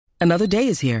Another day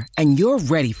is here, and you're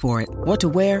ready for it. What to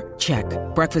wear? Check.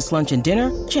 Breakfast, lunch, and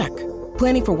dinner? Check.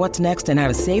 Planning for what's next and how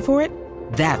to save for it?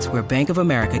 That's where Bank of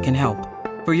America can help.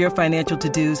 For your financial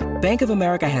to-dos, Bank of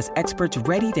America has experts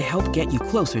ready to help get you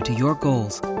closer to your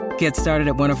goals. Get started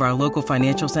at one of our local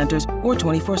financial centers or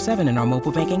 24/7 in our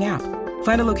mobile banking app.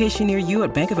 Find a location near you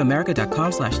at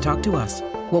bankofamerica.com/talktous.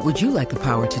 What would you like the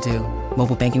power to do?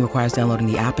 Mobile banking requires downloading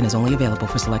the app and is only available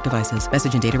for select devices.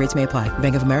 Message and data rates may apply.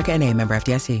 Bank of America N.A., member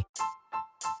FDIC.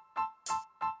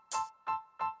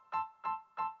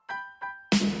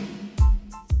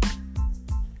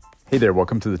 Hey there,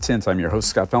 welcome to The Tint. I'm your host,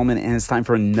 Scott Fellman, and it's time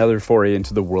for another foray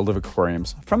into the world of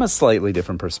aquariums from a slightly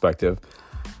different perspective.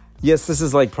 Yes, this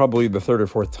is like probably the third or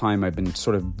fourth time I've been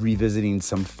sort of revisiting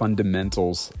some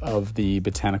fundamentals of the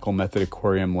botanical method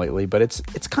aquarium lately, but it's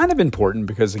kind of important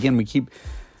because, again,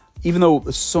 even though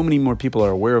so many more people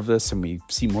are aware of this and we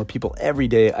see more people every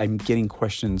day, I'm getting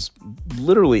questions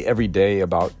literally every day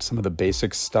about some of the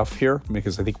basic stuff here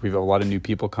because I think we have a lot of new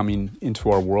people coming into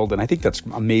our world, and I think that's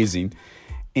amazing.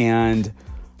 And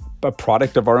a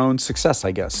product of our own success,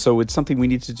 I guess. So it's something we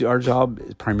need to do. Our job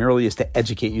primarily is to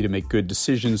educate you to make good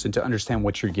decisions and to understand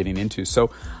what you're getting into.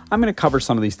 So I'm going to cover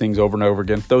some of these things over and over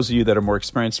again. Those of you that are more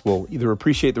experienced will either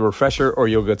appreciate the refresher or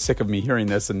you'll get sick of me hearing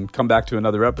this and come back to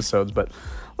another episodes. But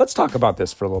let's talk about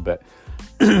this for a little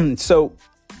bit. So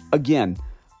again,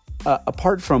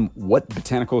 apart from what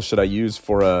botanicals should I use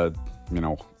for a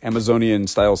Amazonian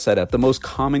style setup, the most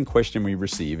common question we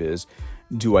receive is,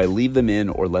 do I leave them in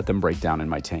or let them break down in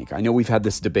my tank? I know we've had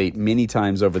this debate many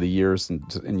times over the years, and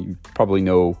you probably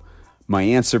know my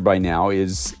answer by now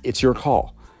is it's your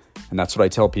call. And that's what I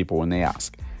tell people when they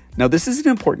ask. Now, this is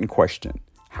an important question.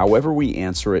 However we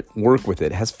answer it, work with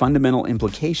it, has fundamental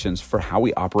implications for how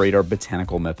we operate our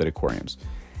botanical method aquariums.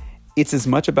 It's as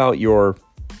much about your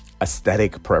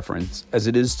aesthetic preference as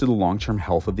it is to the long-term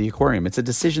health of the aquarium. It's a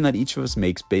decision that each of us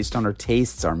makes based on our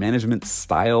tastes, our management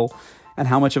style, and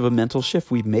how much of a mental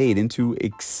shift we've made into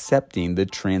accepting the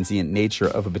transient nature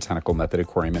of a botanical method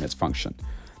aquarium and its function.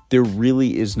 There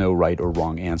really is no right or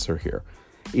wrong answer here.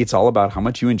 It's all about how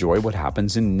much you enjoy what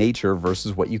happens in nature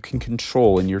versus what you can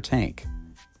control in your tank.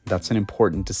 That's an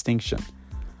important distinction.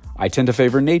 I tend to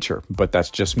favor nature, but that's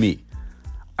just me.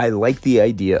 I like the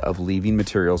idea of leaving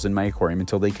materials in my aquarium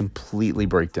until they completely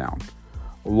break down.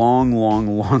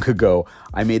 Long ago,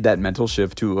 I made that mental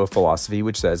shift to a philosophy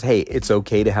which says, hey, it's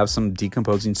okay to have some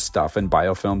decomposing stuff and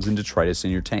biofilms and detritus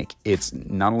in your tank. It's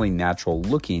not only natural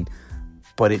looking,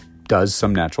 but it does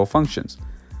some natural functions.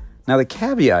 Now, the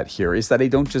caveat here is that I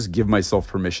don't just give myself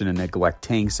permission to neglect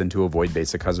tanks and to avoid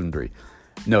basic husbandry.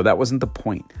 No, that wasn't the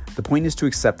point. The point is to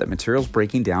accept that materials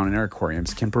breaking down in our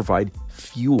aquariums can provide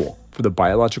fuel for the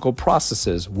biological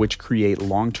processes which create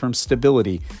long-term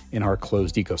stability in our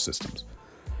closed ecosystems.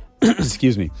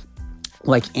 Excuse me.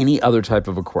 Like any other type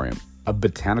of aquarium, a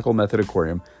botanical method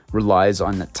aquarium relies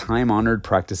on the time-honored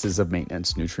practices of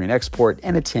maintenance, nutrient export,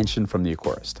 and attention from the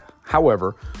aquarist.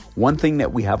 However, one thing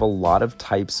that we have a lot of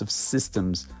types of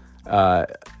systems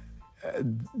that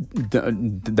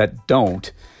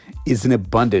don't is an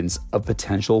abundance of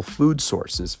potential food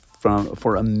sources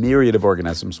for a myriad of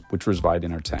organisms which reside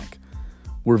in our tank.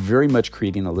 We're very much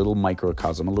creating a little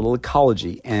microcosm, a little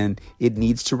ecology, and it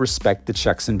needs to respect the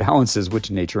checks and balances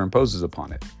which nature imposes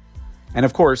upon it. And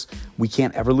of course, we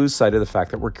can't ever lose sight of the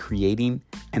fact that we're creating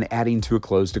and adding to a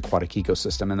closed aquatic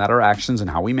ecosystem, and that our actions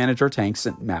and how we manage our tanks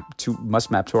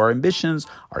must map to our ambitions,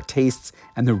 our tastes,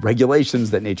 and the regulations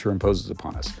that nature imposes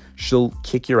upon us. She'll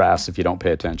kick your ass if you don't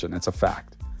pay attention. It's a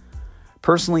fact.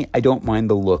 Personally, I don't mind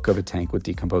the look of a tank with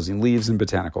decomposing leaves and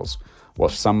botanicals. While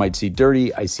some might see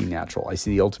dirty, I see natural. I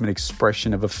see the ultimate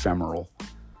expression of ephemeral.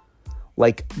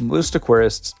 Like most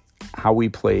aquarists, how we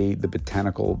play the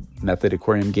botanical method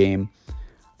aquarium game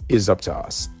is up to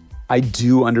us. I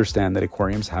do understand that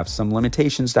aquariums have some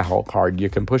limitations to how hard you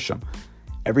can push them.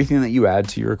 Everything that you add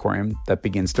to your aquarium that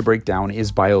begins to break down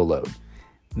is bioload.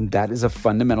 That is a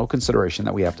fundamental consideration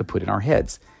that we have to put in our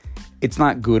heads. It's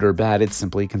not good or bad, it's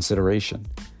simply consideration.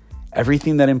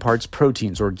 Everything that imparts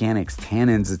proteins, organics,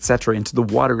 tannins, etc. into the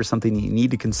water is something you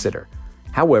need to consider.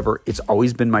 However, it's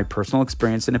always been my personal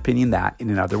experience and opinion that in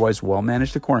an otherwise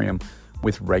well-managed aquarium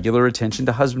with regular attention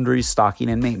to husbandry, stocking,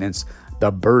 and maintenance,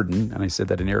 the burden, and I said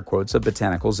that in air quotes, of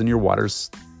botanicals in your water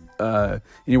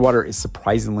is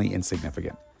surprisingly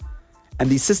insignificant. And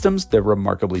these systems, they're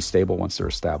remarkably stable once they're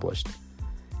established.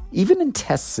 Even in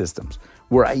test systems,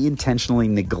 where I intentionally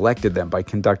neglected them by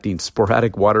conducting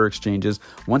sporadic water exchanges,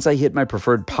 once I hit my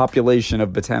preferred population of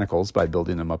botanicals by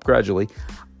building them up gradually,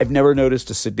 I've never noticed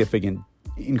a significant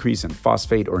increase in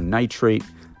phosphate or nitrate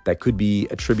that could be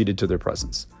attributed to their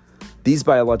presence. These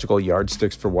biological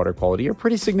yardsticks for water quality are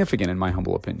pretty significant in my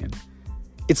humble opinion.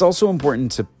 It's also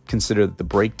important to consider that the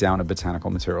breakdown of botanical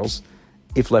materials,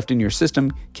 if left in your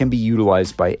system, can be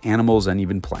utilized by animals and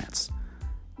even plants.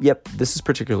 Yep, this is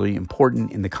particularly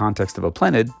important in the context of a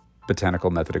planted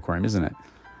botanical method aquarium, isn't it?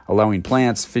 Allowing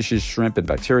plants, fishes, shrimp, and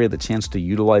bacteria the chance to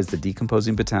utilize the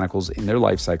decomposing botanicals in their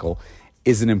life cycle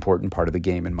is an important part of the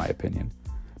game, in my opinion.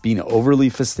 Being overly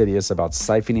fastidious about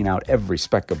siphoning out every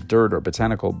speck of dirt or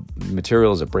botanical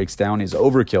material as it breaks down is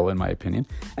overkill, in my opinion,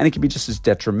 and it can be just as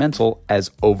detrimental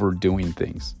as overdoing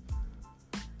things.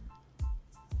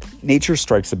 Nature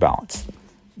strikes a balance.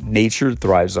 Nature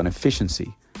thrives on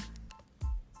efficiency.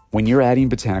 When you're adding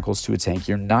botanicals to a tank,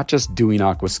 you're not just doing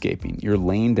aquascaping, you're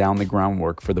laying down the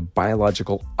groundwork for the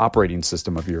biological operating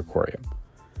system of your aquarium.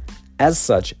 As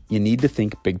such, you need to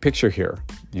think big picture here.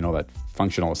 That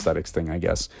functional aesthetics thing, I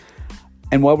guess.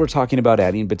 And while we're talking about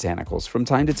adding botanicals, from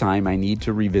time to time, I need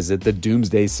to revisit the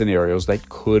doomsday scenarios that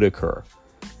could occur.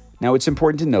 Now, it's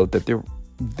important to note that there are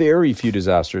very few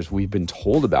disasters we've been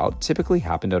told about typically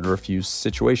happened under a few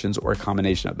situations or a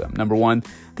combination of them. Number one,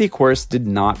 the aquarist did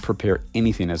not prepare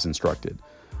anything as instructed.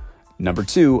 Number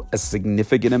two, a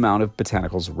significant amount of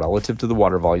botanicals relative to the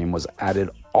water volume was added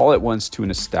all at once to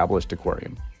an established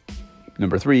aquarium.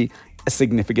 Number three, a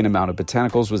significant amount of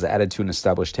botanicals was added to an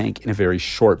established tank in a very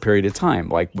short period of time,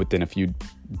 like within a few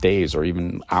days or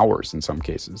even hours in some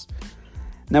cases.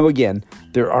 Now again,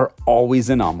 there are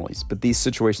always anomalies, but these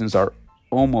situations are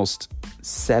almost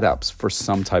setups for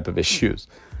some type of issues.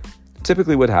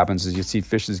 Typically what happens is you see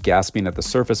fishes gasping at the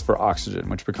surface for oxygen,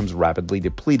 which becomes rapidly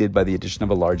depleted by the addition of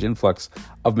a large influx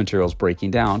of materials breaking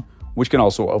down, which can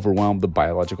also overwhelm the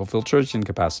biological filtration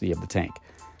capacity of the tank.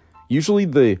 Usually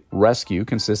the rescue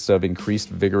consists of increased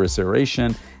vigorous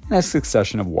aeration and a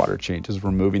succession of water changes,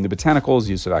 removing the botanicals,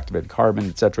 use of activated carbon,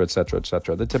 etc., etc.,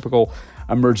 etc. The typical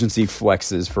emergency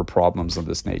flexes for problems of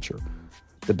this nature.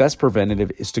 The best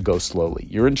preventative is to go slowly.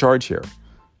 You're in charge here,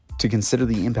 to consider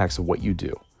the impacts of what you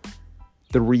do.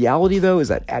 The reality, though, is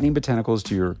that adding botanicals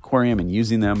to your aquarium and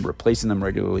using them, replacing them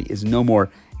regularly, is no more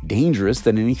dangerous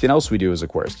than anything else we do as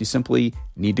aquarists. You simply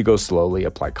need to go slowly,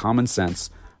 apply common sense,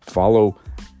 follow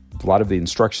a lot of the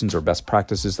instructions or best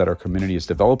practices that our community has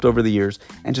developed over the years,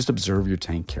 and just observe your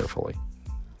tank carefully.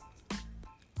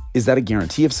 Is that a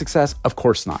guarantee of success? Of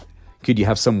course not. Could you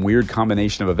have some weird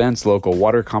combination of events, local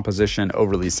water composition,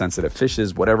 overly sensitive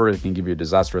fishes, whatever that can give you a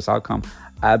disastrous outcome?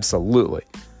 Absolutely.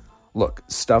 Look,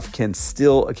 stuff can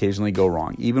still occasionally go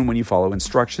wrong, even when you follow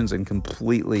instructions and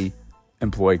completely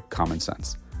employ common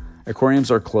sense. Aquariums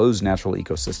are closed natural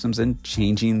ecosystems, and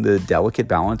changing the delicate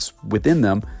balance within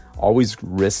them always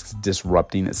risks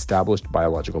disrupting established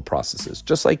biological processes.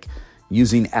 Just like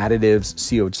using additives,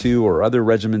 CO2, or other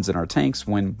regimens in our tanks,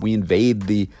 when we invade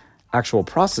the actual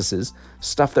processes,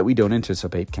 stuff that we don't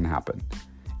anticipate can happen.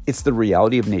 It's the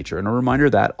reality of nature, and a reminder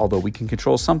that, although we can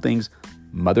control some things,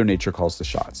 Mother Nature calls the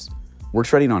shots. We're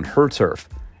treading on her turf,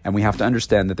 and we have to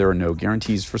understand that there are no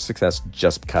guarantees for success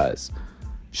just because.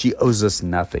 She owes us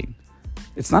nothing.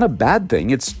 It's not a bad thing,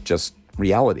 it's just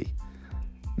reality.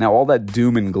 Now, all that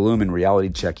doom and gloom and reality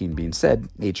checking being said,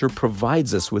 nature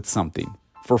provides us with something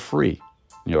for free.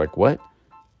 And you're like, what?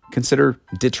 Consider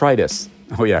detritus.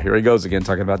 Oh yeah, here he goes again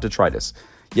talking about detritus.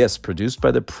 Yes, produced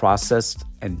by the processed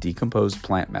and decomposed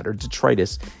plant matter,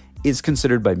 detritus is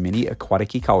considered by many aquatic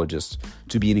ecologists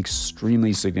to be an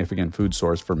extremely significant food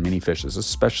source for many fishes,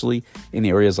 especially in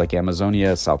areas like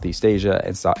Amazonia, Southeast Asia,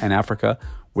 and Africa,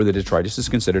 where the detritus is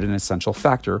considered an essential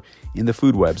factor in the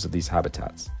food webs of these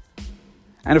habitats.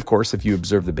 And of course, if you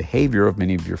observe the behavior of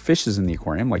many of your fishes in the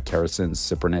aquarium, like characins,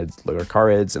 cyprinids,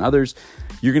 leucarids, and others,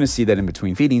 you're going to see that in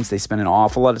between feedings, they spend an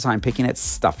awful lot of time picking at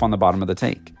stuff on the bottom of the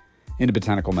tank. In a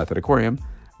botanical method aquarium,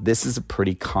 this is a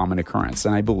pretty common occurrence,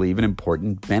 and I believe an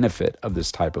important benefit of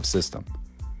this type of system.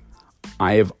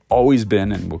 I have always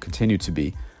been, and will continue to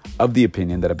be, of the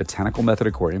opinion that a botanical method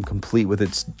aquarium, complete with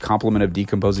its complement of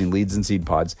decomposing leads and seed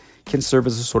pods, can serve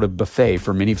as a sort of buffet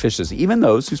for many fishes, even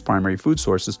those whose primary food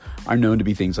sources are known to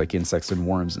be things like insects and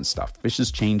worms and stuff.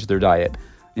 Fishes change their diet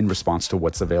in response to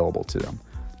what's available to them.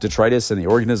 Detritus and the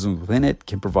organisms within it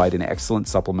can provide an excellent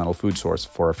supplemental food source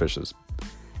for our fishes.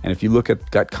 And if you look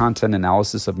at gut content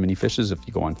analysis of many fishes, if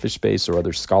you go on FishBase or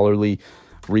other scholarly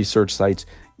research sites,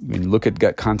 when you look at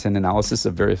gut content analysis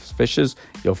of various fishes,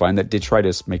 you'll find that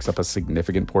detritus makes up a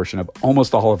significant portion of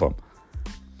almost all of them.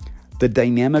 The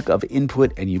dynamic of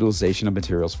input and utilization of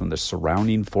materials from the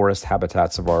surrounding forest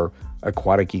habitats of our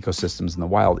aquatic ecosystems in the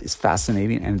wild is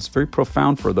fascinating, and it's very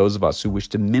profound for those of us who wish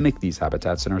to mimic these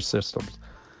habitats in our systems.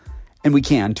 And we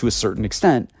can, to a certain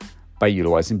extent, by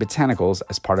utilizing botanicals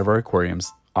as part of our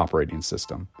aquarium's operating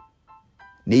system.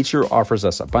 Nature offers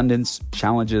us abundance,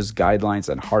 challenges, guidelines,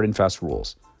 and hard and fast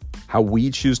rules. How we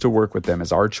choose to work with them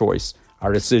is our choice,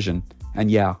 our decision,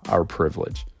 and yeah, our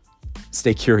privilege.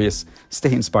 Stay curious,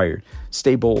 stay inspired,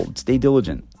 stay bold, stay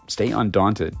diligent, stay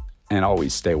undaunted, and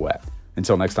always stay wet.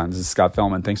 Until next time, this is Scott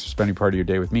Fellman. Thanks for spending part of your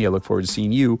day with me. I look forward to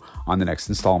seeing you on the next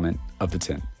installment of The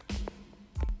Tint.